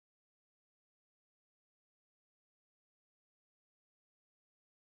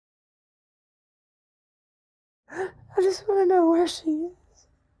I just want to know where she is.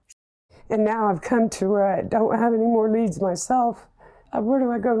 And now I've come to where I don't have any more leads myself. Where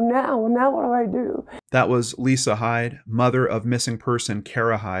do I go now? Now what do I do? That was Lisa Hyde, mother of missing person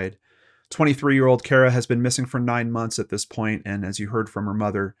Kara Hyde. 23-year-old Kara has been missing for 9 months at this point, and as you heard from her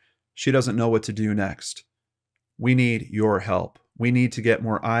mother, she doesn't know what to do next. We need your help. We need to get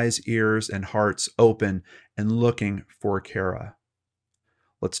more eyes, ears, and hearts open and looking for Kara.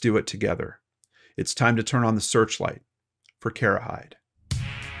 Let's do it together. It's time to turn on the searchlight for Kara Hyde.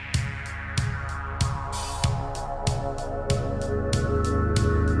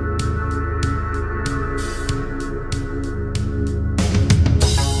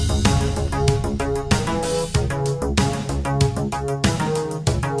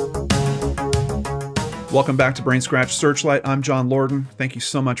 Welcome back to Brainscratch Searchlight. I'm John Lorden. Thank you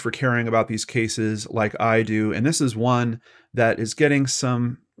so much for caring about these cases like I do. And this is one that is getting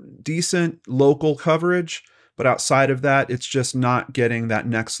some decent local coverage, but outside of that, it's just not getting that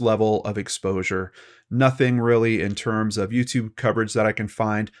next level of exposure. Nothing really in terms of YouTube coverage that I can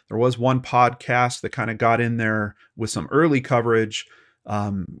find. There was one podcast that kind of got in there with some early coverage.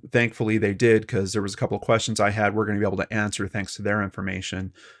 Thankfully they did, because there was a couple of questions I had we're going to be able to answer thanks to their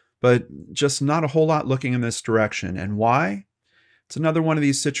information. But just not a whole lot looking in this direction. And why? It's another one of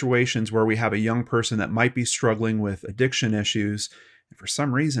these situations where we have a young person that might be struggling with addiction issues. And for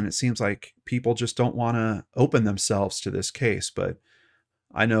some reason, it seems like people just don't want to open themselves to this case. But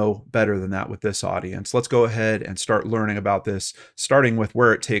I know better than that with this audience. Let's go ahead and start learning about this, starting with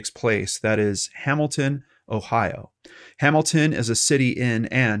where it takes place. That is Hamilton, Ohio. Hamilton is a city in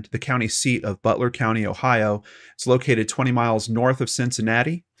and the county seat of Butler County, Ohio. It's located 20 miles north of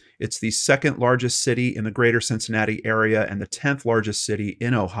Cincinnati. It's the second largest city in the greater Cincinnati area and the 10th largest city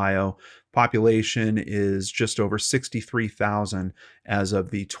in Ohio. Population is just over 63,000 as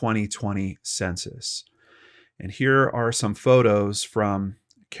of the 2020 census. And here are some photos from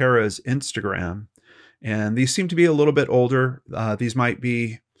Kara's Instagram. And these seem to be a little bit older. These might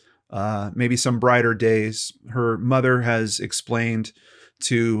be maybe some brighter days. Her mother has explained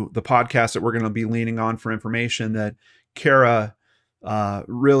to the podcast that we're going to be leaning on for information that Kara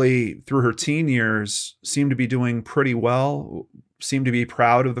really through her teen years seemed to be doing pretty well, seemed to be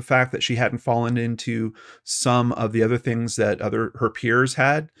proud of the fact that she hadn't fallen into some of the other things that her peers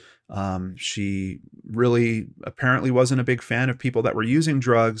had. She really apparently wasn't a big fan of people that were using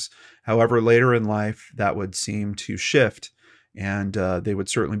drugs. However, later in life, that would seem to shift, and they would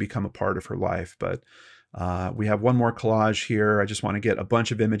certainly become a part of her life. But we have one more collage here. I just want to get a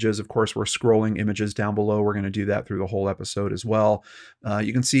bunch of images. Of course, we're scrolling images down below. We're going to do that through the whole episode as well.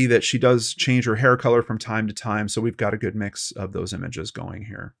 You can see that she does change her hair color from time to time. So we've got a good mix of those images going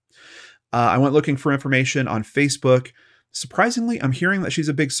here. I went looking for information on Facebook. Surprisingly, I'm hearing that she's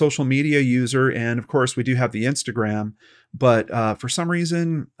a big social media user. And of course, we do have the Instagram. But for some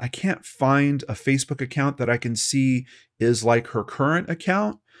reason, I can't find a Facebook account that I can see is like her current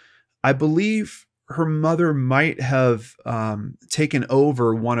account. I believe her mother might have taken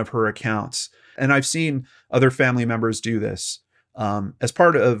over one of her accounts. And I've seen other family members do this. As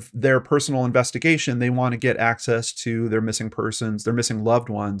part of their personal investigation, they want to get access to their missing persons, their missing loved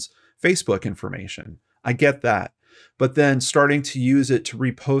ones, Facebook information. I get that. But then starting to use it to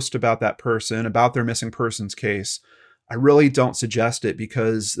repost about that person, about their missing persons case, I really don't suggest it,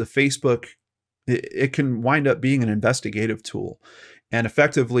 because the Facebook, it can wind up being an investigative tool. And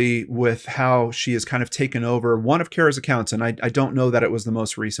effectively, with how she has kind of taken over one of Kara's accounts, and I don't know that it was the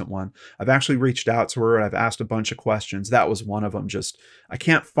most recent one. I've actually reached out to her. I've asked a bunch of questions. That was one of them. I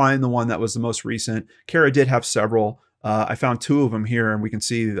can't find the one that was the most recent. Kara did have several. I found two of them here, and we can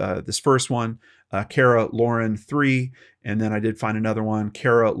see this first one, Kara Lauren 3, and then I did find another one,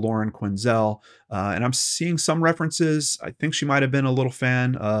 Kara Lauren Quinzel. And I'm seeing some references. I think she might have been a little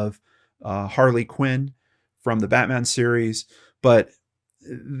fan of Harley Quinn from the Batman series, but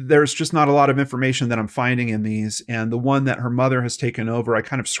there's just not a lot of information that I'm finding in these. And the one that her mother has taken over, I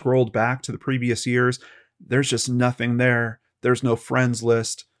kind of scrolled back to the previous years. There's just nothing there. There's no friends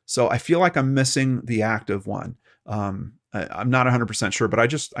list. So I feel like I'm missing the active one. I'm not 100% sure, but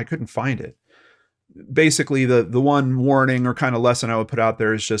I couldn't find it. Basically, the one warning or kind of lesson I would put out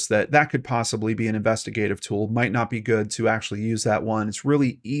there is just that could possibly be an investigative tool. Might not be good to actually use that one. It's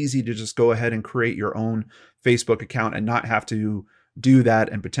really easy to just go ahead and create your own Facebook account and not have to do that,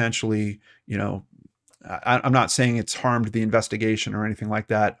 and potentially, I'm not saying it's harmed the investigation or anything like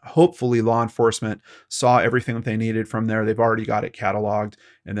that. Hopefully law enforcement saw everything that they needed from there. They've already got it cataloged,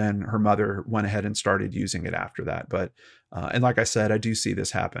 and then her mother went ahead and started using it after that. But and like I said, I do see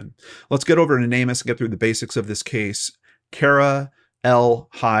this happen. Let's get over to NamUs and get through the basics of this case. Kara L.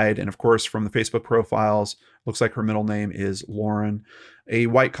 Hyde, and of course from the Facebook profiles, Looks like her middle name is Lauren. A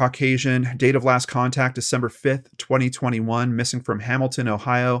white Caucasian, date of last contact, December 5th, 2021, missing from Hamilton,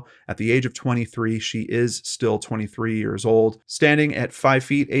 Ohio at the age of 23. She is still 23 years old. Standing at 5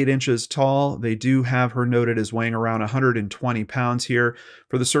 feet 8 inches tall, they do have her noted as weighing around 120 pounds here.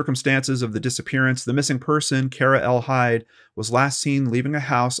 For the circumstances of the disappearance, the missing person, Kara L. Hyde, was last seen leaving a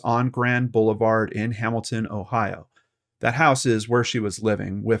house on Grand Boulevard in Hamilton, Ohio. That house is where she was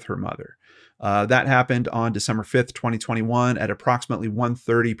living with her mother. That happened on December 5th, 2021 at approximately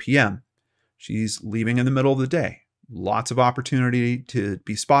 1:30 p.m. She's leaving in the middle of the day. Lots of opportunity to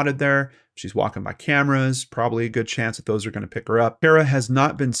be spotted there. She's walking by cameras, probably a good chance that those are going to pick her up. Kara has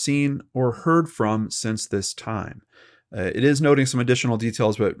not been seen or heard from since this time. It is noting some additional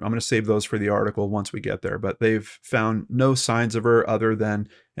details, but I'm going to save those for the article once we get there. But they've found no signs of her other than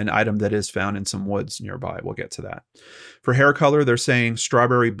an item that is found in some woods nearby. We'll get to that. For hair color, they're saying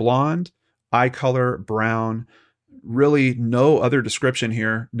strawberry blonde, eye color brown. Really no other description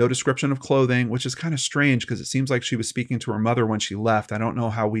here. No description of clothing, which is kind of strange because it seems like she was speaking to her mother when she left. I don't know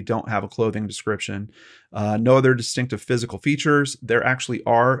how we don't have a clothing description. No other distinctive physical features. There actually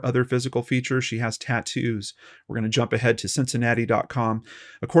are other physical features. She has tattoos. We're going to jump ahead to Cincinnati.com.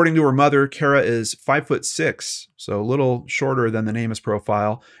 According to her mother, Kara is 5'6", so a little shorter than the NamUs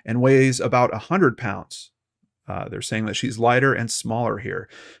profile, and weighs about 100 pounds. They're saying that she's lighter and smaller here.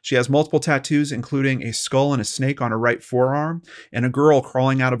 She has multiple tattoos, including a skull and a snake on her right forearm, and a girl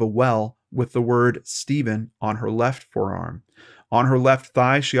crawling out of a well with the word Stephen on her left forearm. On her left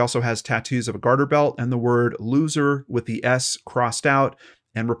thigh, she also has tattoos of a garter belt and the word loser with the S crossed out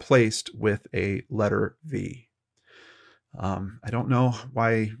and replaced with a letter V. I don't know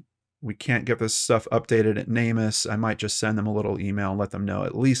why we can't get this stuff updated at NamUs. I might just send them a little email and let them know.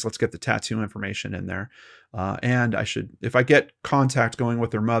 At least let's get the tattoo information in there. And I should, if I get contact going with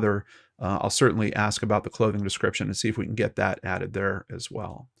their mother, I'll certainly ask about the clothing description and see if we can get that added there as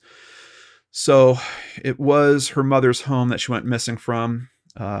well. So it was her mother's home that she went missing from,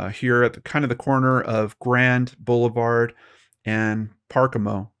 here at the kind of the corner of Grand Boulevard and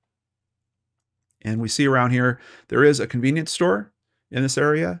Parkamo. And we see around here, there is a convenience store in this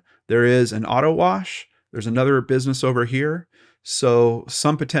area. There is an auto wash. There's another business over here. So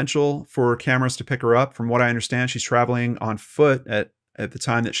some potential for cameras to pick her up. From what I understand, she's traveling on foot at the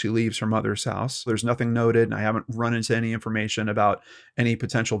time that she leaves her mother's house. There's nothing noted, and I haven't run into any information about any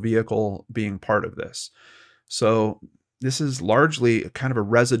potential vehicle being part of this. So this is largely kind of a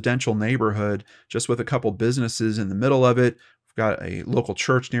residential neighborhood, just with a couple businesses in the middle of it. We've got a local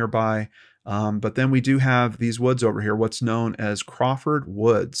church nearby. But then we do have these woods over here, what's known as Crawford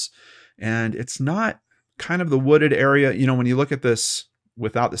Woods. And it's not kind of the wooded area. You know, when you look at this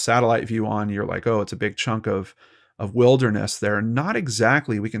without the satellite view on, you're like, oh, it's a big chunk of wilderness there. Not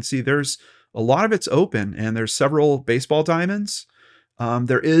exactly. We can see there's a lot of it's open and there's several baseball diamonds.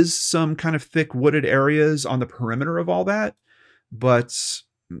 There is some kind of thick wooded areas on the perimeter of all that. But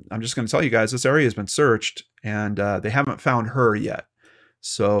I'm just going to tell you guys, this area has been searched and they haven't found her yet.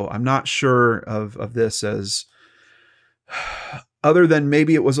 So I'm not sure of this as, other than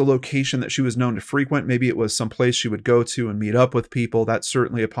maybe it was a location that she was known to frequent. Maybe it was some place she would go to and meet up with people. That's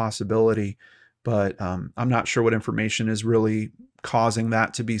certainly a possibility. But I'm not sure what information is really causing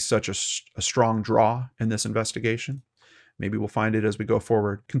that to be such a strong draw in this investigation. Maybe we'll find it as we go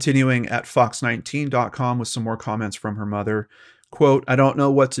forward. Continuing at Fox19.com with some more comments from her mother. Quote, "I don't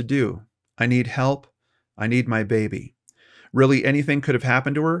know what to do. I need help. I need my baby. Really, anything could have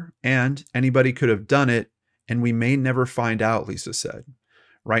happened to her, and anybody could have done it, and we may never find out," Lisa said.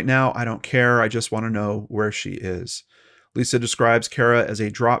 "Right now, I don't care. I just want to know where she is." Lisa describes Kara as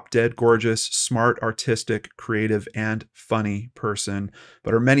a drop-dead gorgeous, smart, artistic, creative, and funny person.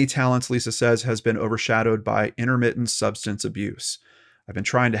 But her many talents, Lisa says, has been overshadowed by intermittent substance abuse. "I've been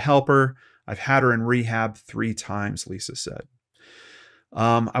trying to help her. I've had her in rehab 3 times, Lisa said.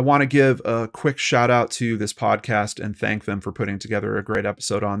 I want to give a quick shout out to this podcast and thank them for putting together a great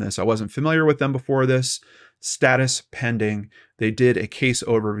episode on this. I wasn't familiar with them before this. Status pending. They did a case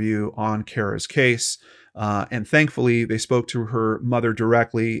overview on Kara's case. And thankfully, they spoke to her mother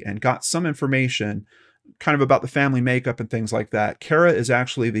directly and got some information kind of about the family makeup and things like that. Kara is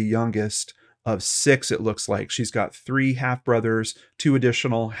actually the youngest of 6, it looks like. She's got 3 half-brothers, 2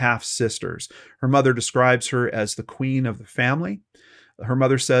 additional half-sisters. Her mother describes her as the queen of the family. Her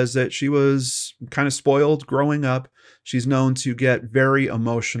mother says that she was kind of spoiled growing up. She's known to get very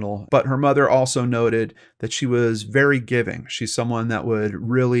emotional, but her mother also noted that she was very giving. She's someone that would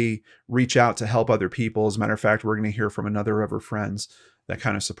really reach out to help other people. As a matter of fact, we're going to hear from another of her friends that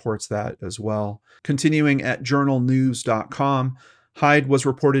kind of supports that as well. Continuing at journalnews.com, Hyde was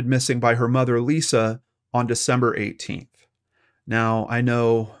reported missing by her mother, Lisa, on December 18th. Now, I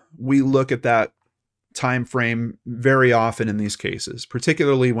know we look at that time frame very often in these cases,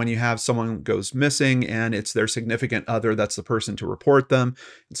 particularly when you have someone goes missing and it's their significant other that's the person to report them.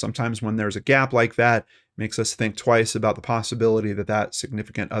 And sometimes when there's a gap like that, it makes us think twice about the possibility that that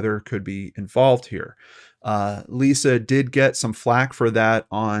significant other could be involved here. Lisa did get some flack for that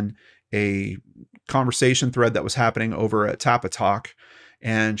on a conversation thread that was happening over at Tapatalk,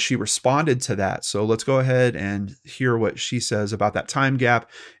 and she responded to that. So let's go ahead and hear what she says about that time gap.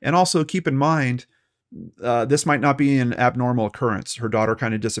 And also keep in mind, this might not be an abnormal occurrence. Her daughter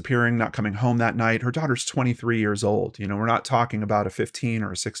kind of disappearing, not coming home that night. Her daughter's 23 years old. You know, we're not talking about a 15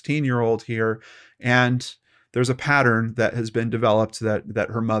 or a 16-year-old here. And there's a pattern that has been developed that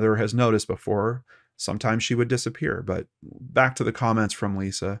her mother has noticed before. Sometimes she would disappear. But back to the comments from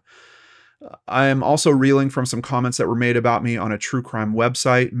Lisa. I am also reeling from some comments that were made about me on a true crime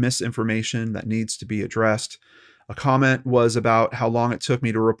website, misinformation that needs to be addressed. A comment was about how long it took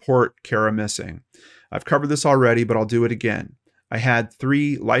me to report Kara missing. I've covered this already, but I'll do it again. I had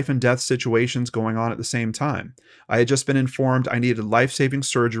 3 life and death situations going on at the same time. I had just been informed I needed life-saving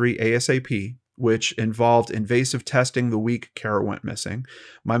surgery ASAP, which involved invasive testing the week Kara went missing.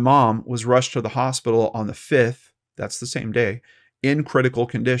 My mom was rushed to the hospital on the 5th, that's the same day, in critical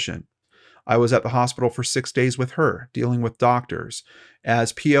condition. I was at the hospital for 6 days with her, dealing with doctors.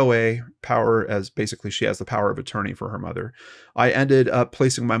 As POA, as basically she has the power of attorney for her mother. I ended up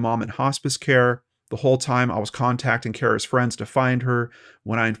placing my mom in hospice care. The whole time I was contacting Kara's friends to find her.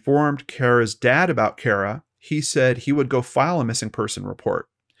 When I informed Kara's dad about Kara, he said he would go file a missing person report.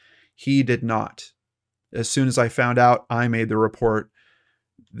 He did not. As soon as I found out, I made the report.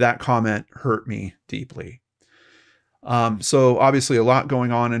 That comment hurt me deeply. So obviously a lot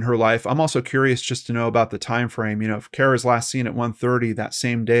going on in her life. I'm also curious just to know about the time frame. You know, if Kara's last seen at 1:30 that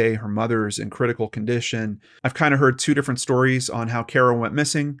same day, her mother's in critical condition. I've kind of heard 2 different stories on how Kara went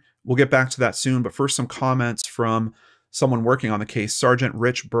missing. We'll get back to that soon, but first some comments from someone working on the case, Sergeant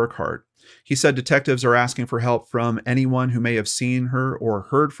Rich Burkhart. He said detectives are asking for help from anyone who may have seen her or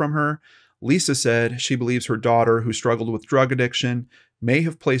heard from her. Lisa said she believes her daughter, who struggled with drug addiction, may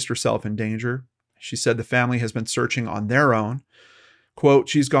have placed herself in danger. She said the family has been searching on their own. Quote,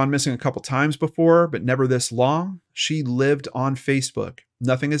 she's gone missing a couple times before, but never this long. She lived on Facebook.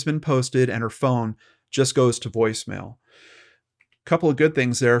 Nothing has been posted and her phone just goes to voicemail. Couple of good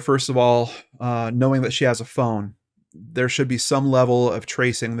things there. First of all, knowing that she has a phone, there should be some level of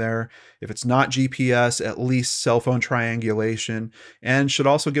tracing there. If it's not GPS, at least cell phone triangulation, and should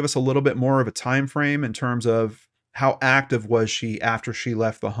also give us a little bit more of a time frame in terms of how active was she after she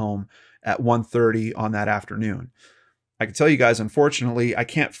left the home at 1:30 on that afternoon. I can tell you guys, unfortunately, I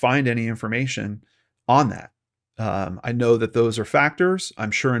can't find any information on that. I know that those are factors. I'm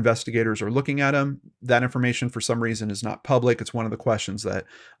sure investigators are looking at them. That information, for some reason, is not public. It's one of the questions that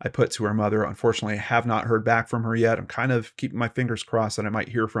I put to her mother. Unfortunately, I have not heard back from her yet. I'm kind of keeping my fingers crossed that I might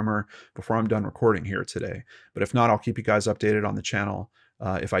hear from her before I'm done recording here today. But if not, I'll keep you guys updated on the channel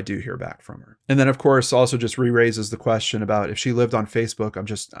if I do hear back from her. And then, of course, also just re-raises the question about if she lived on Facebook.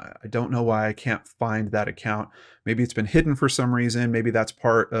 I don't know why I can't find that account. Maybe it's been hidden for some reason. Maybe that's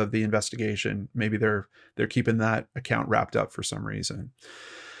part of the investigation. Maybe they're keeping that account wrapped up for some reason.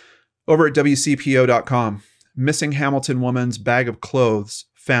 Over at WCPO.com, missing Hamilton woman's bag of clothes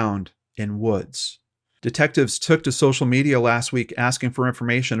found in woods. Detectives took to social media last week asking for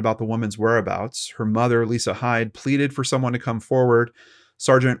information about the woman's whereabouts. Her mother, Lisa Hyde, pleaded for someone to come forward.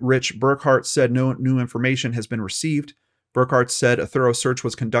 Sergeant Rich Burkhart said no new information has been received. Burkhart said a thorough search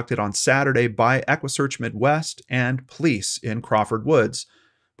was conducted on Saturday by EquiSearch Midwest and police in Crawford Woods,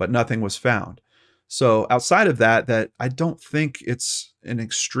 but nothing was found. So outside of that I don't think it's an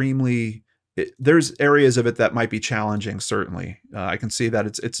extremely... there's areas of it that might be challenging, certainly. I can see that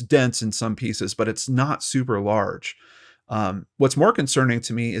it's dense in some pieces, but it's not super large. What's more concerning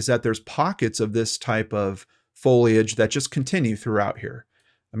to me is that there's pockets of this type of foliage that just continue throughout here.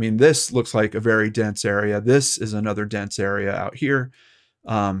 I mean, this looks like a very dense area. This is another dense area out here.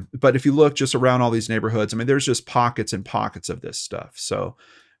 But if you look just around all these neighborhoods, I mean, there's just pockets and pockets of this stuff. So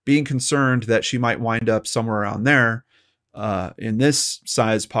being concerned that she might wind up somewhere around there in this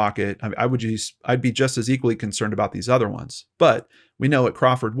size pocket, I'd be just as equally concerned about these other ones. But we know at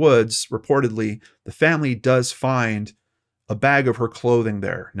Crawford Woods, reportedly, the family does find a bag of her clothing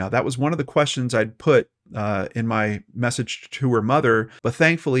there. Now, that was one of the questions I'd put in my message to her mother, but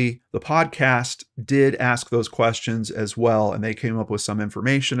thankfully the podcast did ask those questions as well, and they came up with some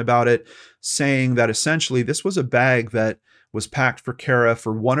information about it, saying that essentially this was a bag that was packed for Kara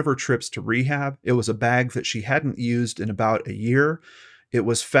for one of her trips to rehab. It was a bag that she hadn't used in about a year. It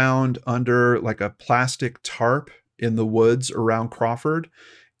was found under like a plastic tarp in the woods around Crawford.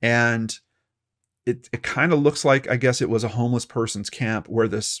 And it kind of looks like, I guess it was a homeless person's camp where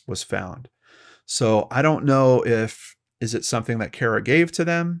this was found. So I don't know is it something that Kara gave to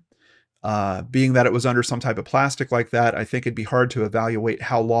them? Being that it was under some type of plastic like that, I think it'd be hard to evaluate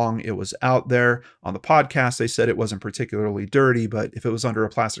how long it was out there. On the podcast, they said it wasn't particularly dirty, but if it was under a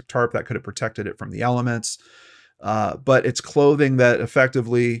plastic tarp, that could have protected it from the elements. But it's clothing that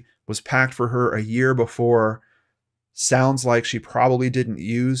effectively was packed for her a year before. Sounds like she probably didn't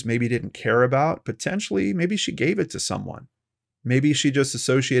use, maybe didn't care about. Potentially, maybe she gave it to someone. Maybe she just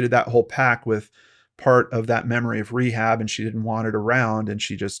associated that whole pack with part of that memory of rehab and she didn't want it around and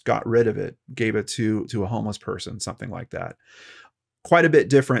she just got rid of it, gave it to a homeless person, something like that. Quite a bit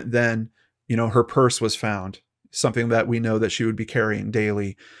different than, her purse was found, something that we know that she would be carrying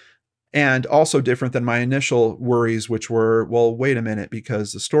daily. And also different than my initial worries, which were, well, wait a minute,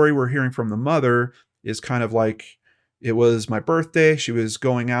 because the story we're hearing from the mother is kind of like, it was my birthday. She was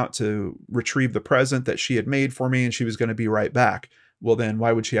going out to retrieve the present that she had made for me and she was going to be right back. Well, then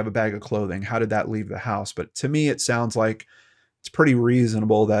why would she have a bag of clothing? How did that leave the house? But to me, it sounds like it's pretty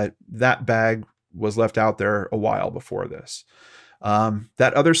reasonable that that bag was left out there a while before this.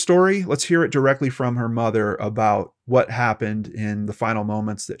 That other story, let's hear it directly from her mother about what happened in the final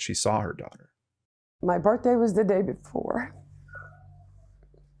moments that she saw her daughter. My birthday was the day before.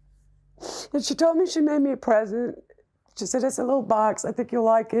 And she told me she made me a present. She said, it's a little box. I think you'll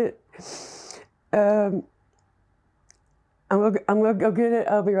like it. I'm gonna go get it.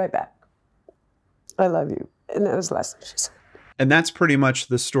 I'll be right back. I love you. And that was the last thing she said. And that's pretty much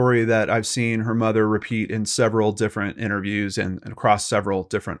the story that I've seen her mother repeat in several different interviews and across several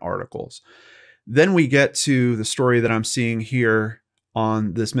different articles. Then we get to the story that I'm seeing here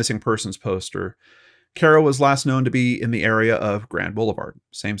on this missing persons poster. Kara was last known to be in the area of Grand Boulevard.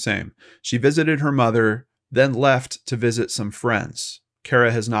 Same. She visited her mother, then left to visit some friends.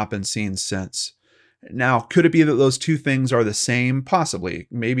 Kara has not been seen since. Now, could it be that those two things are the same? Possibly.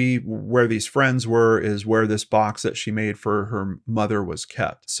 Maybe where these friends were is where this box that she made for her mother was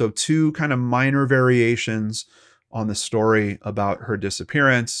kept. So two kind of minor variations on the story about her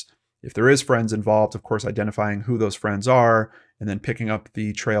disappearance. If there is friends involved, of course, identifying who those friends are and then picking up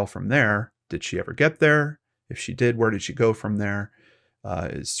the trail from there. Did she ever get there? If she did, where did she go from there?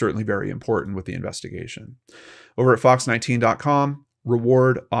 Is certainly very important with the investigation. Over at fox19.com,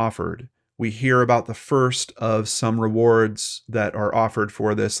 reward offered. We hear about the first of some rewards that are offered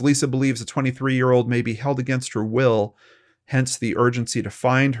for this. Lisa believes a 23-year-old may be held against her will, hence the urgency to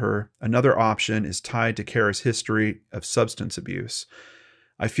find her. Another option is tied to Kara's history of substance abuse.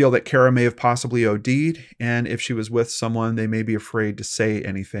 I feel that Kara may have possibly OD'd, and if she was with someone, they may be afraid to say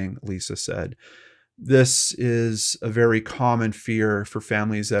anything, Lisa said. This is a very common fear for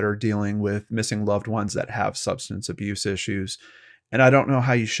families that are dealing with missing loved ones that have substance abuse issues. And I don't know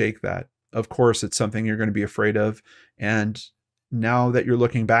how you shake that. Of course, it's something you're going to be afraid of. And now that you're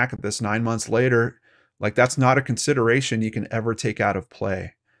looking back at this 9 months later, like that's not a consideration you can ever take out of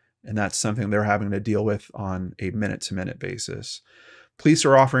play. And that's something they're having to deal with on a minute-to-minute basis. Police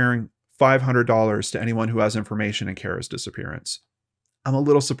are offering $500 to anyone who has information in Kara's disappearance. I'm a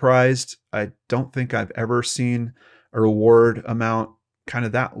little surprised. I don't think I've ever seen a reward amount kind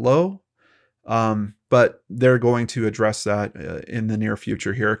of that low. But they're going to address that in the near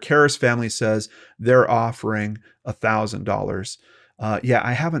future here. Kara's family says they're offering $1,000. Yeah,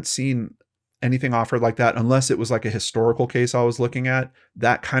 I haven't seen anything offered like that unless it was like a historical case I was looking at.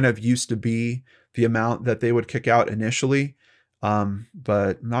 That kind of used to be the amount that they would kick out initially,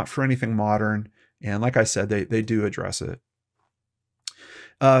 but not for anything modern. And like I said, they do address it.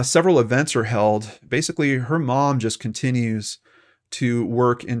 Several events are held. Basically, her mom just continues to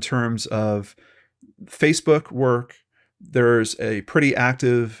work in terms of Facebook work. There's a pretty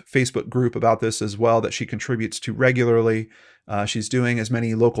active Facebook group about this as well that she contributes to regularly. She's doing as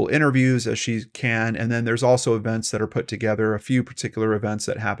many local interviews as she can. And then there's also events that are put together, a few particular events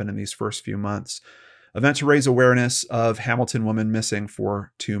that happen in these first few months. Events to raise awareness of Hamilton woman missing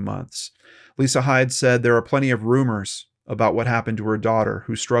for 2 months. Lisa Hyde said there are plenty of rumors about what happened to her daughter,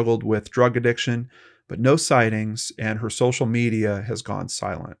 who struggled with drug addiction, but no sightings, and her social media has gone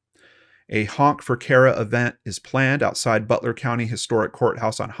silent. A Honk for Kara event is planned outside Butler County Historic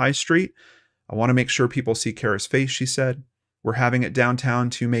Courthouse on High Street. I want to make sure people see Kara's face, she said. We're having it downtown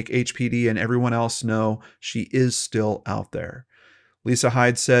to make HPD and everyone else know she is still out there. Lisa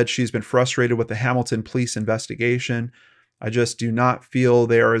Hyde said she's been frustrated with the Hamilton police investigation. I just do not feel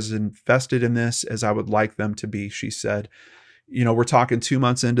they are as invested in this as I would like them to be, she said. You know, we're talking 2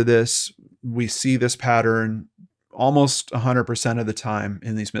 months into this. We see this pattern almost 100% of the time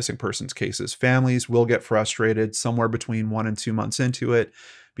in these missing persons cases. Families will get frustrated somewhere between 1 and 2 months into it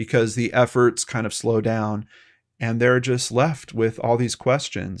because the efforts kind of slow down and they're just left with all these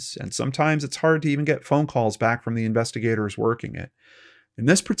questions. And sometimes it's hard to even get phone calls back from the investigators working it. In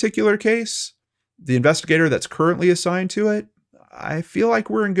this particular case, the investigator that's currently assigned to it, I feel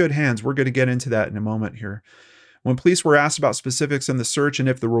like we're in good hands. We're going to get into that in a moment here. When police were asked about specifics in the search and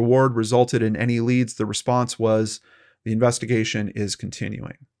if the reward resulted in any leads, the response was, the investigation is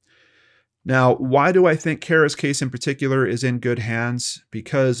continuing. Now, why do I think Kara's case in particular is in good hands?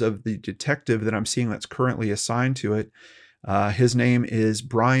 Because of the detective that I'm seeing that's currently assigned to it. His name is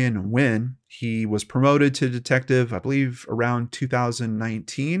Brian Wynn. He was promoted to detective, I believe, around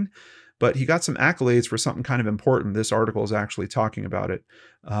 2019, but he got some accolades for something kind of important. This article is actually talking about it.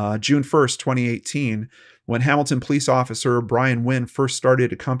 June 1st, 2018, when Hamilton police officer Brian Wynn first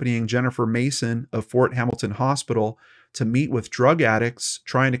started accompanying Jennifer Mason of Fort Hamilton Hospital to meet with drug addicts,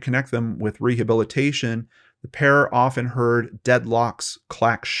 trying to connect them with rehabilitation, the pair often heard deadlocks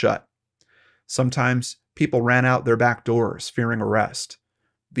clack shut. Sometimes people ran out their back doors, fearing arrest.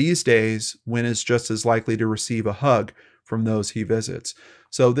 These days, Wynn is just as likely to receive a hug from those he visits.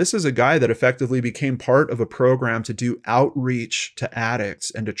 So this is a guy that effectively became part of a program to do outreach to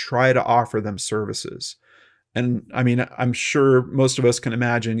addicts and to try to offer them services. And I mean, I'm sure most of us can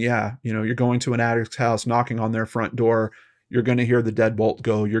imagine, yeah, you're going to an addict's house, knocking on their front door, you're going to hear the deadbolt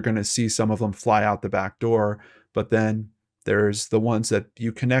go, you're going to see some of them fly out the back door, but then there's the ones that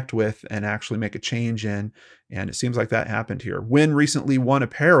you connect with and actually make a change in, and it seems like that happened here. Wynn recently won a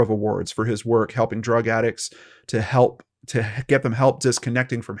pair of awards for his work helping drug addicts to get them help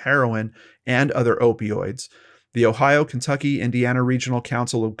disconnecting from heroin and other opioids. The Ohio, Kentucky, Indiana Regional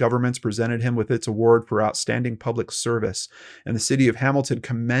Council of Governments presented him with its award for outstanding public service, and the city of Hamilton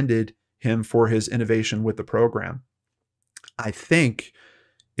commended him for his innovation with the program. I think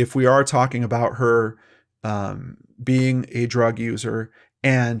if we are talking about her being a drug user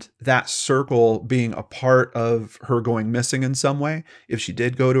and that circle being a part of her going missing in some way, if she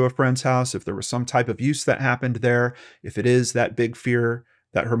did go to a friend's house, if there was some type of use that happened there, if it is that big fear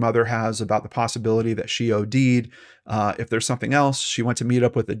that her mother has about the possibility that she OD'd, if there's something else, she went to meet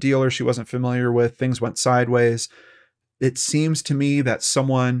up with a dealer she wasn't familiar with, things went sideways. It seems to me that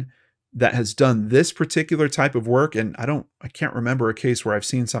someone that has done this particular type of work, and I can't remember a case where I've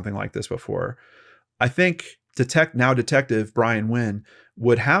seen something like this before. I think Detective Brian Wynn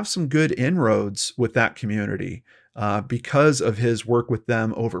would have some good inroads with that community because of his work with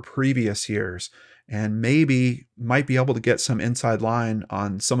them over previous years, and maybe might be able to get some inside line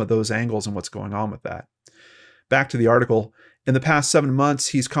on some of those angles and what's going on with that. Back to the article. In the past 7 months,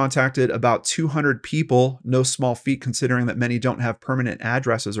 he's contacted about 200 people, no small feat considering that many don't have permanent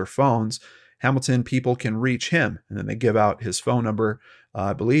addresses or phones. Hamilton people can reach him, and then they give out his phone number.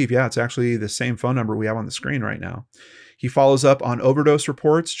 I believe, yeah, it's actually the same phone number we have on the screen right now. He follows up on overdose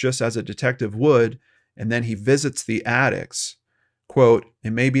reports just as a detective would, and then he visits the addicts. Quote,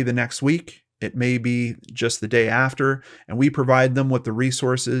 it may be the next week, it may be just the day after, and we provide them with the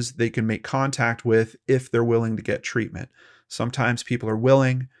resources they can make contact with if they're willing to get treatment. Sometimes people are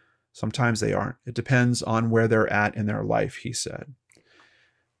willing, sometimes they aren't. It depends on where they're at in their life, he said.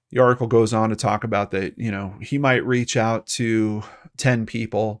 The article goes on to talk about that, he might reach out to 10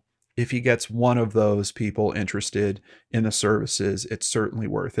 people. If he gets one of those people interested in the services, it's certainly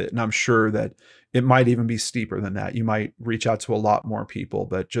worth it. And I'm sure that it might even be steeper than that. You might reach out to a lot more people,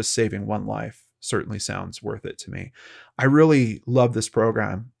 but just saving one life certainly sounds worth it to me. I really love this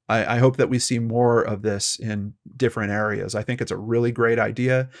program. I hope that we see more of this in different areas. I think it's a really great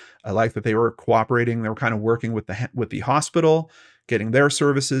idea. I like that they were cooperating. They were kind of working with the hospital, getting their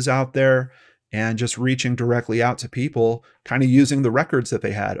services out there, and just reaching directly out to people, kind of using the records that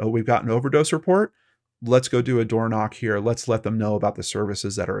they had. Oh, we've got an overdose report. Let's go do a door knock here. Let's let them know about the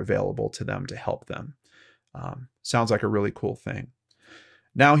services that are available to them to help them. Sounds like a really cool thing.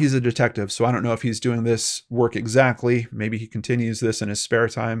 Now he's a detective, so I don't know if he's doing this work exactly. Maybe he continues this in his spare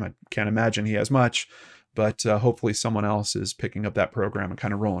time. I can't imagine he has much, but hopefully someone else is picking up that program and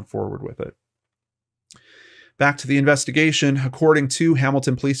kind of rolling forward with it. Back to the investigation. According to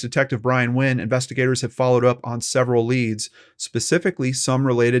Hamilton Police Detective Brian Wynn, investigators have followed up on several leads, specifically some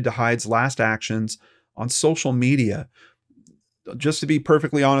related to Hyde's last actions on social media. Just to be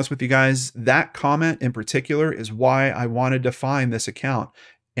perfectly honest with you guys, that comment in particular is why I wanted to find this account.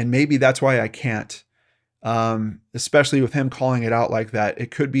 And maybe that's why I can't, especially with him calling it out like that. It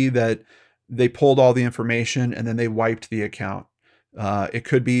could be that they pulled all the information and then they wiped the account. It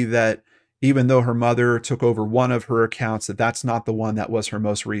could be that even though her mother took over one of her accounts, that's not the one that was her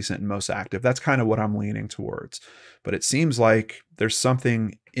most recent and most active. That's kind of what I'm leaning towards. But it seems like there's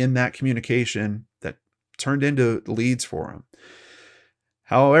something in that communication that turned into leads for him.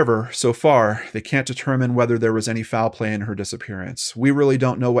 However, so far, they can't determine whether there was any foul play in her disappearance. We really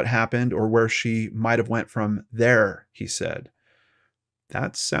don't know what happened or where she might have went from there, he said.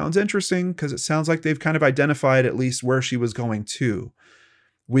 That sounds interesting because it sounds like they've kind of identified at least where she was going to.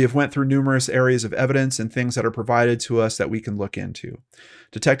 We have went through numerous areas of evidence and things that are provided to us that we can look into.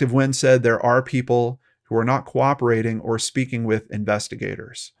 Detective Wynn said there are people who are not cooperating or speaking with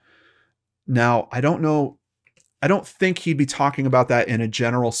investigators. Now, I don't think he'd be talking about that in a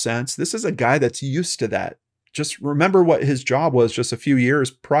general sense. This is a guy that's used to that. Just remember what his job was just a few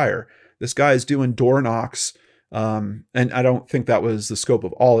years prior. This guy is doing door knocks. And I don't think that was the scope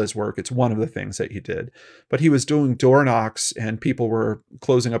of all his work. It's one of the things that he did. But he was doing door knocks and people were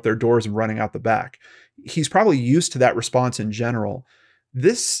closing up their doors and running out the back. He's probably used to that response in general.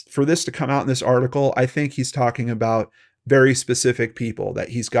 For this to come out in this article, I think he's talking about very specific people, that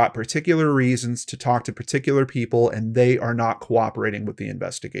he's got particular reasons to talk to particular people and they are not cooperating with the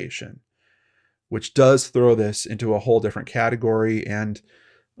investigation, which does throw this into a whole different category. And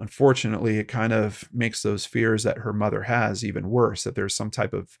unfortunately, it kind of makes those fears that her mother has even worse, that there's some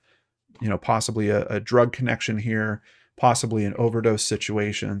type of, possibly a drug connection here, possibly an overdose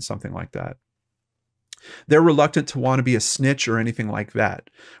situation, something like that. They're reluctant to want to be a snitch or anything like that.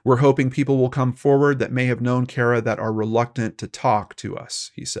 We're hoping people will come forward that may have known Kara that are reluctant to talk to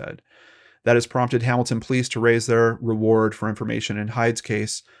us, he said. That has prompted Hamilton police to raise their reward for information in Hyde's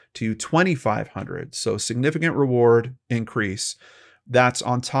case to $2,500. So significant reward increase. That's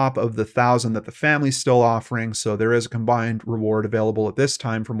on top of the $1,000 that the family's still offering. So there is a combined reward available at this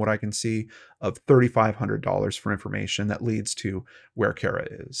time, from what I can see, of $3,500 for information that leads to where Kara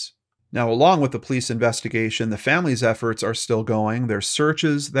is. Now, along with the police investigation, the family's efforts are still going. There's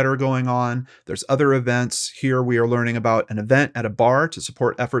searches that are going on. There's other events. Here we are learning about an event at a bar to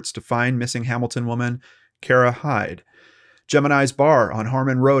support efforts to find missing Hamilton woman Kara Hyde. Gemini's Bar on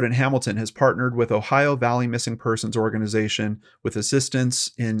Harmon Road in Hamilton has partnered with Ohio Valley Missing Persons Organization with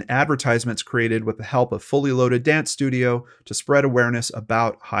assistance in advertisements created with the help of Fully Loaded Dance Studio to spread awareness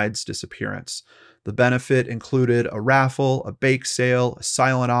about Hyde's disappearance. The benefit included a raffle, a bake sale, a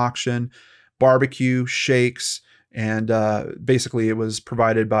silent auction, barbecue, shakes, and basically it was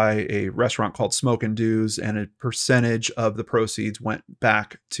provided by a restaurant called Smoke and Dews, and a percentage of the proceeds went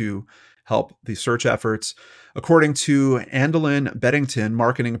back to help the search efforts. According to Andalyn Beddington,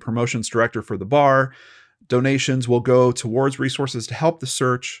 marketing and promotions director for the bar, donations will go towards resources to help the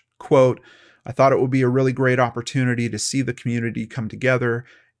search. Quote, "I thought it would be a really great opportunity to see the community come together,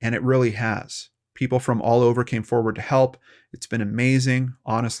 and it really has. People from all over came forward to help. It's been amazing,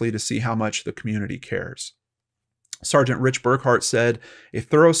 honestly, to see how much the community cares." Sergeant Rich Burkhart said a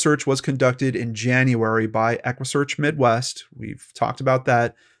thorough search was conducted in January by EquiSearch Midwest. We've talked about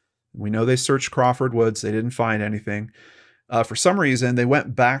that. We know they searched Crawford Woods. They didn't find anything. For some reason, they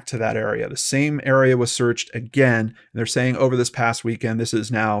went back to that area. The same area was searched again. And they're saying over this past weekend, this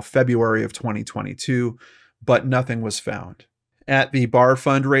is now February of 2022, but nothing was found. At the bar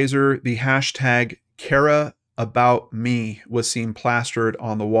fundraiser, the hashtag #CaraAboutMe was seen plastered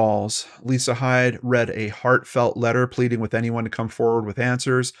on the walls. Lisa Hyde read a heartfelt letter pleading with anyone to come forward with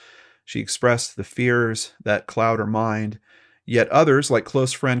answers. She expressed the fears that cloud her mind. Yet others, like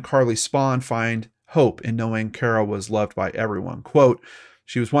close friend Carly Spahn, find hope in knowing Kara was loved by everyone. Quote,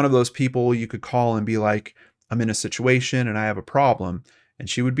 "She was one of those people you could call and be like, I'm in a situation and I have a problem, and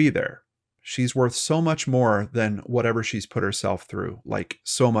she would be there. She's worth so much more than whatever she's put herself through, like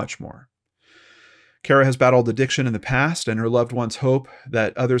so much more." Kara has battled addiction in the past, and her loved ones hope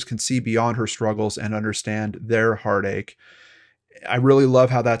that others can see beyond her struggles and understand their heartache. I really love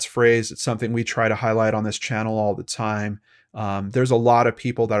how that's phrased. It's something we try to highlight on this channel all the time. There's a lot of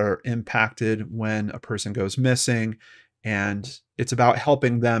people that are impacted when a person goes missing, and it's about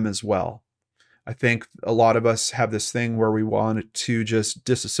helping them as well. I think a lot of us have this thing where we want to just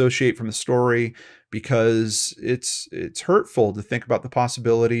disassociate from the story because it's hurtful to think about the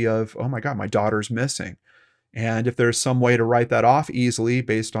possibility of, oh my God, my daughter's missing. And if there's some way to write that off easily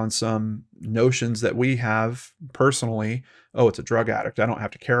based on some notions that we have personally, oh, it's a drug addict, I don't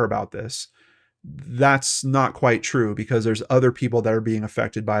have to care about this. That's not quite true, because there's other people that are being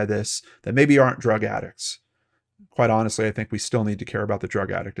affected by this that maybe aren't drug addicts. Quite honestly, I think we still need to care about the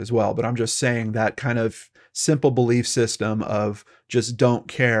drug addict as well. But I'm just saying that kind of simple belief system of just don't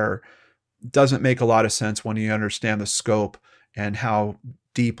care doesn't make a lot of sense when you understand the scope and how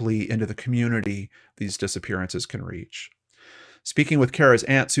deeply into the community these disappearances can reach. Speaking with Kara's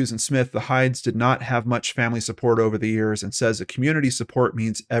aunt, Susan Smith, the Hydes did not have much family support over the years and says the community support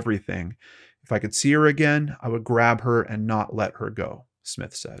means everything. If I could see her again, I would grab her and not let her go,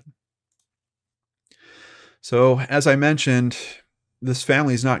 Smith said. So, as I mentioned, this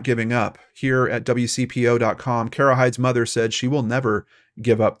family is not giving up. Here at WCPO.com, Kara Hyde's mother said she will never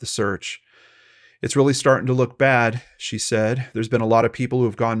give up the search. It's really starting to look bad, she said. There's been a lot of people who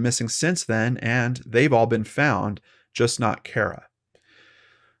have gone missing since then, and they've all been found, just not Kara.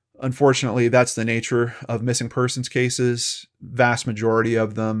 Unfortunately, that's the nature of missing persons cases. Vast majority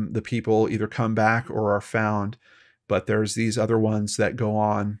of them, the people either come back or are found, but there's these other ones that go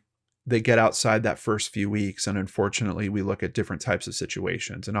on. They get outside that first few weeks, and unfortunately, we look at different types of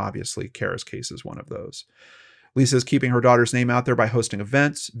situations, and obviously, Kara's case is one of those. Lisa is keeping her daughter's name out there by hosting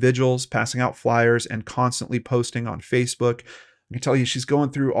events, vigils, passing out flyers, and constantly posting on Facebook. I can tell you she's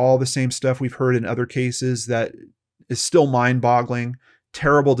going through all the same stuff we've heard in other cases that is still mind-boggling,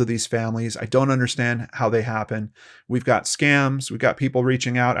 terrible to these families. I don't understand how they happen. We've got scams. We've got people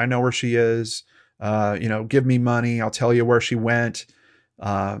reaching out. I know where she is. Give me money. I'll tell you where she went.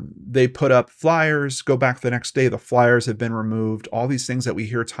 They put up flyers, go back the next day. The flyers have been removed. All these things that we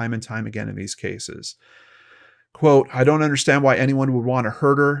hear time and time again in these cases. Quote, I don't understand why anyone would want to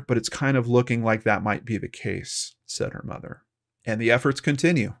hurt her, but it's kind of looking like that might be the case, said her mother. And the efforts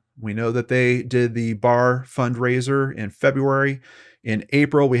continue. We know that they did the bar fundraiser in February. In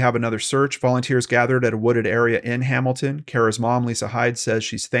April, we have another search. Volunteers gathered at a wooded area in Hamilton. Kara's mom, Lisa Hyde, says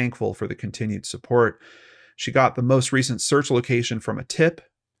she's thankful for the continued support. She got the most recent search location from a tip.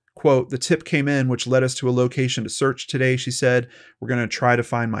 Quote, the tip came in, which led us to a location to search today. She said, we're going to try to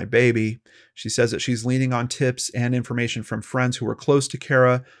find my baby. She says that she's leaning on tips and information from friends who are close to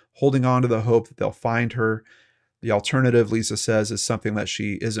Kara, holding on to the hope that they'll find her. The alternative, Lisa says, is something that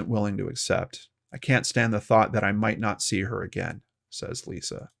she isn't willing to accept. I can't stand the thought that I might not see her again, says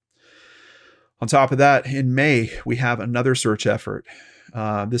Lisa. On top of that, in May, we have another search effort.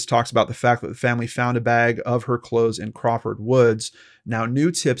 This talks about the fact that the family found a bag of her clothes in Crawford Woods. Now,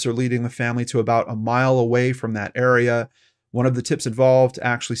 new tips are leading the family to about a mile away from that area. One of the tips involved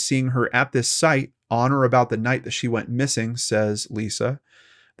actually seeing her at this site on or about the night that she went missing, says Lisa.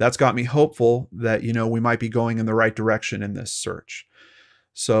 That's got me hopeful that, we might be going in the right direction in this search.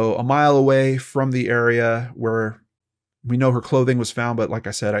 So a mile away from the area where we know her clothing was found, but like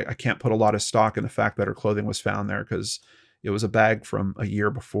I said, I can't put a lot of stock in the fact that her clothing was found there because it was a bag from a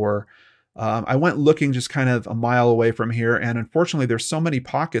year before. I went looking just kind of a mile away from here, and unfortunately, there's so many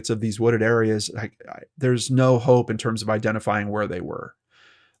pockets of these wooded areas. There's no hope in terms of identifying where they were.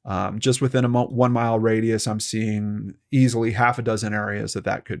 Just within a 1 mile radius, I'm seeing easily half a dozen areas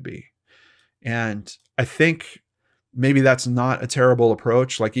that could be. And I think maybe that's not a terrible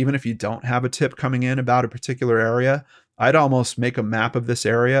approach. Like, even if you don't have a tip coming in about a particular area, I'd almost make a map of this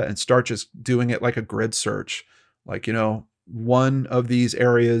area and start just doing it like a grid search. Like, one of these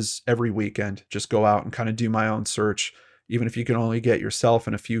areas every weekend, just go out and kind of do my own search. Even if you can only get yourself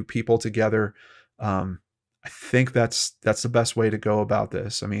and a few people together. I think that's the best way to go about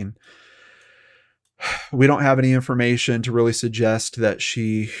this. I mean, we don't have any information to really suggest that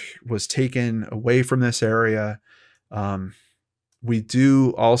she was taken away from this area. We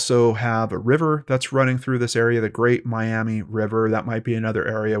do also have a river that's running through this area, the Great Miami River. That might be another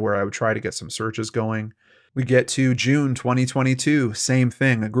area where I would try to get some searches going. We get to June 2022, same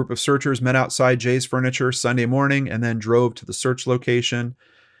thing. A group of searchers met outside Jay's Furniture Sunday morning and then drove to the search location.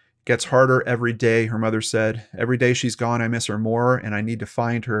 Gets harder every day, her mother said. Every day she's gone, I miss her more, and I need to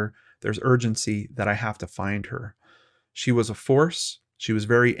find her. There's urgency that I have to find her. She was a force. She was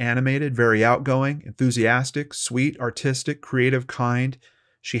very animated, very outgoing, enthusiastic, sweet, artistic, creative, kind.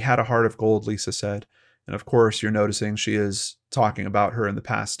 She had a heart of gold, Lisa said. And of course, you're noticing she is talking about her in the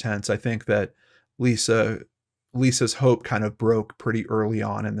past tense. I think that Lisa's hope kind of broke pretty early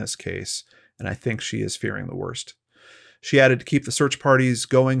on in this case, and I think she is fearing the worst. She added, to keep the search parties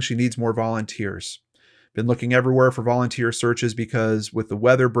going, she needs more volunteers. Been looking everywhere for volunteer searches because with the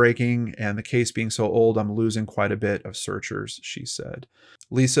weather breaking and the case being so old, I'm losing quite a bit of searchers, she said.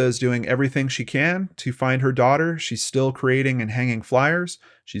 Lisa is doing everything she can to find her daughter. She's still creating and hanging flyers.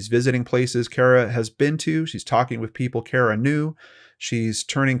 She's visiting places Kara has been to. She's talking with people Kara knew. She's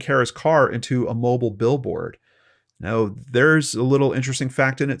turning Kara's car into a mobile billboard. Now, there's a little interesting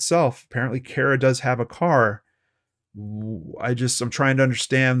fact in itself. Apparently, Kara does have a car. I'm trying to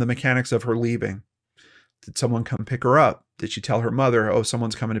understand the mechanics of her leaving. Did someone come pick her up? Did she tell her mother, oh,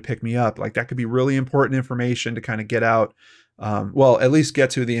 someone's coming to pick me up? Like, that could be really important information to kind of get out well, at least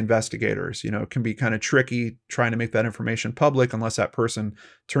get to the investigators. You know, it can be kind of tricky trying to make that information public unless that person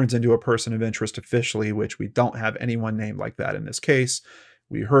turns into a person of interest officially, which we don't have anyone named like that in this case.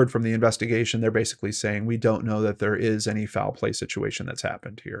 We heard from the investigation, they're basically saying we don't know that there is any foul play situation that's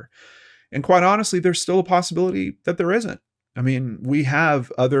happened here. And quite honestly, there's still a possibility that there isn't. I mean, we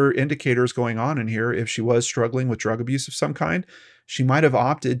have other indicators going on in here. If she was struggling with drug abuse of some kind, she might have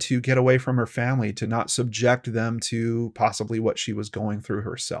opted to get away from her family, to not subject them to possibly what she was going through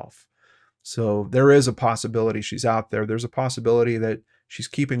herself. So there is a possibility she's out there. There's a possibility that she's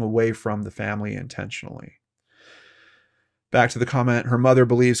keeping away from the family intentionally. Back to the comment, her mother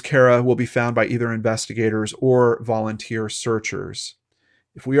believes Kara will be found by either investigators or volunteer searchers.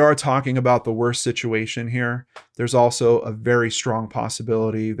 If we are talking about the worst situation here, there's also a very strong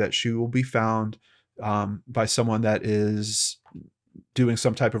possibility that she will be found by someone that is doing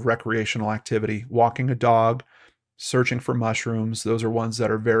some type of recreational activity, walking a dog, searching for mushrooms. Those are ones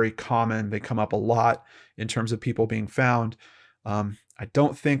that are very common. They come up a lot in terms of people being found. I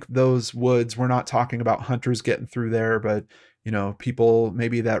don't think those woods, we're not talking about hunters getting through there, but you know, people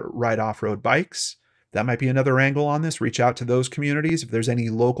maybe that ride off-road bikes. That might be another angle on this. Reach out to those communities. If there's any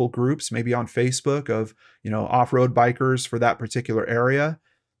local groups, maybe on Facebook of, you know, off-road bikers for that particular area,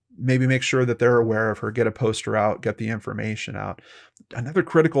 maybe make sure that they're aware of her, get a poster out, get the information out. Another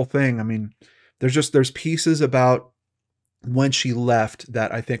critical thing, I mean, there's pieces about when she left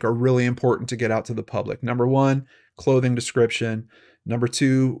that I think are really important to get out to the public. Number one, clothing description. Number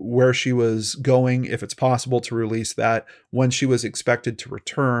two, where she was going, if it's possible to release that, when she was expected to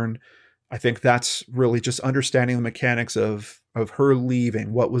return. I think that's really just understanding the mechanics of her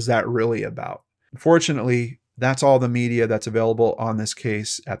leaving. What was that really about? Unfortunately, that's all the media that's available on this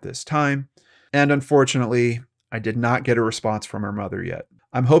case at this time. And unfortunately, I did not get a response from her mother yet.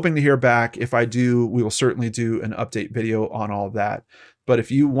 I'm hoping to hear back. If I do, we will certainly do an update video on all of that. But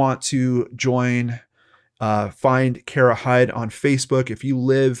if you want to join, find Kara Hyde on Facebook, if you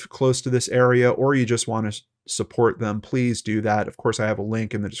live close to this area or you just want to support them, please do that. Of course, I have a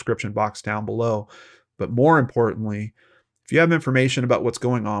link in the description box down below. But more importantly, if you have information about what's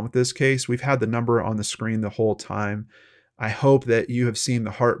going on with this case, we've had the number on the screen the whole time. I hope that you have seen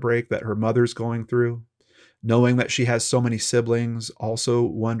the heartbreak that her mother's going through, knowing that she has so many siblings, also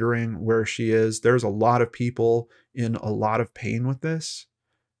wondering where she is. There's a lot of people in a lot of pain with this.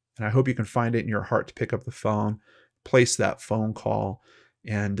 And I hope you can find it in your heart to pick up the phone, place that phone call.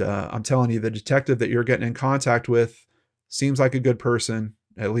 And I'm telling you, the detective that you're getting in contact with seems like a good person,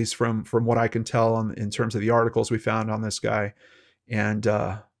 at least from what I can tell in terms of the articles we found on this guy. And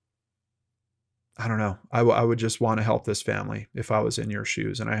I don't know, I would just want to help this family if I was in your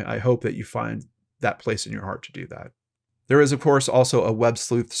shoes. And I hope that you find that place in your heart to do that. There is, of course, also a Web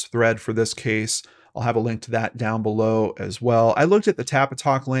Sleuths thread for this case. I'll have a link to that down below as well. I looked at the Tap a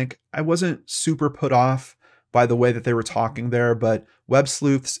Talk link. I wasn't super put off by the way that they were talking there, but Web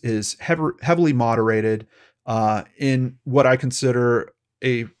Sleuths is heavily moderated in what I consider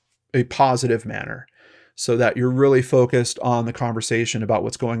a positive manner, so that you're really focused on the conversation about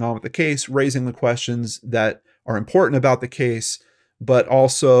what's going on with the case, raising the questions that are important about the case, but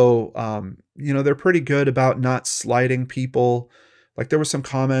also, you know, they're pretty good about not slighting people. Like there were some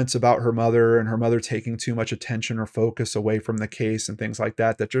comments about her mother and her mother taking too much attention or focus away from the case and things like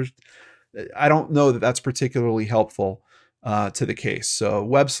that, that just, I don't know that that's particularly helpful to the case. So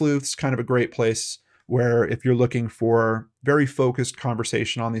Web Sleuths, kind of a great place where if you're looking for very focused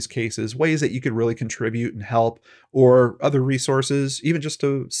conversation on these cases, ways that you could really contribute and help, or other resources, even just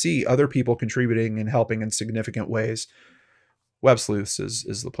to see other people contributing and helping in significant ways, Web Sleuths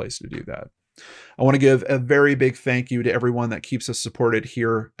is the place to do that. I want to give a very big thank you to everyone that keeps us supported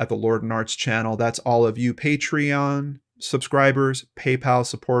here at the Lord and Arts channel. That's all of you Patreon subscribers, PayPal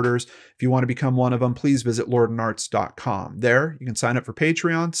supporters. If you want to become one of them, please visit lordandarts.com. There, you can sign up for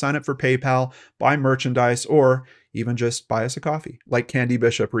Patreon, sign up for PayPal, buy merchandise, or even just buy us a coffee, like Candy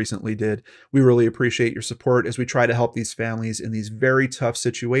Bishop recently did. We really appreciate your support as we try to help these families in these very tough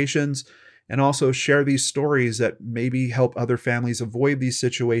situations, and also share these stories that maybe help other families avoid these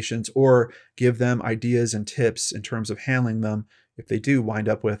situations or give them ideas and tips in terms of handling them if they do wind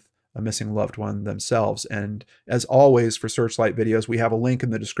up with a missing loved one themselves. And as always, for Searchlight videos, we have a link in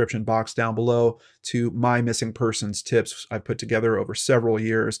the description box down below to my missing persons tips I've put together over several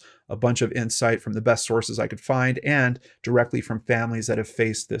years, a bunch of insight from the best sources I could find and directly from families that have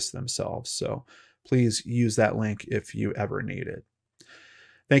faced this themselves. So please use that link if you ever need it.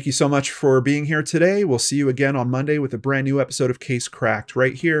 Thank you so much for being here today. We'll see you again on Monday with a brand new episode of Case Cracked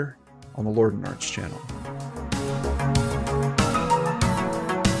right here on the Lord and Arts channel.